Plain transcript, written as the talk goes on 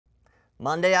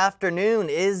Monday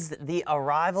afternoon is the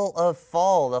arrival of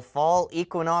fall. The fall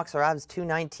equinox arrives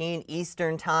 2:19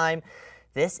 Eastern Time.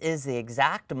 This is the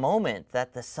exact moment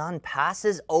that the sun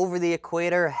passes over the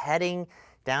equator, heading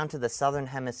down to the southern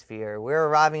hemisphere. We're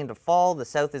arriving into fall. The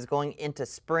south is going into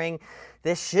spring.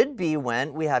 This should be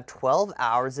when we have 12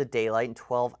 hours of daylight and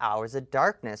 12 hours of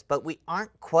darkness, but we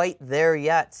aren't quite there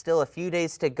yet. Still a few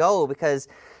days to go, because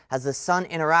as the sun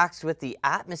interacts with the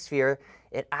atmosphere,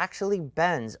 it actually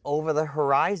bends over the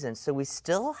horizon. So we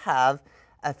still have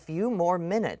a few more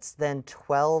minutes than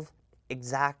 12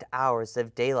 exact hours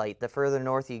of daylight. The further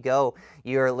north you go,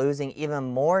 you're losing even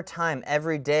more time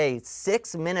every day.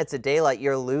 6 minutes of daylight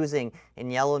you're losing in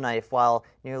Yellowknife, while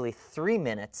nearly 3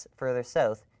 minutes further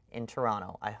south in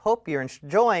Toronto. I hope you're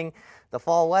enjoying the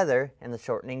fall weather and the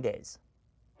shortening days.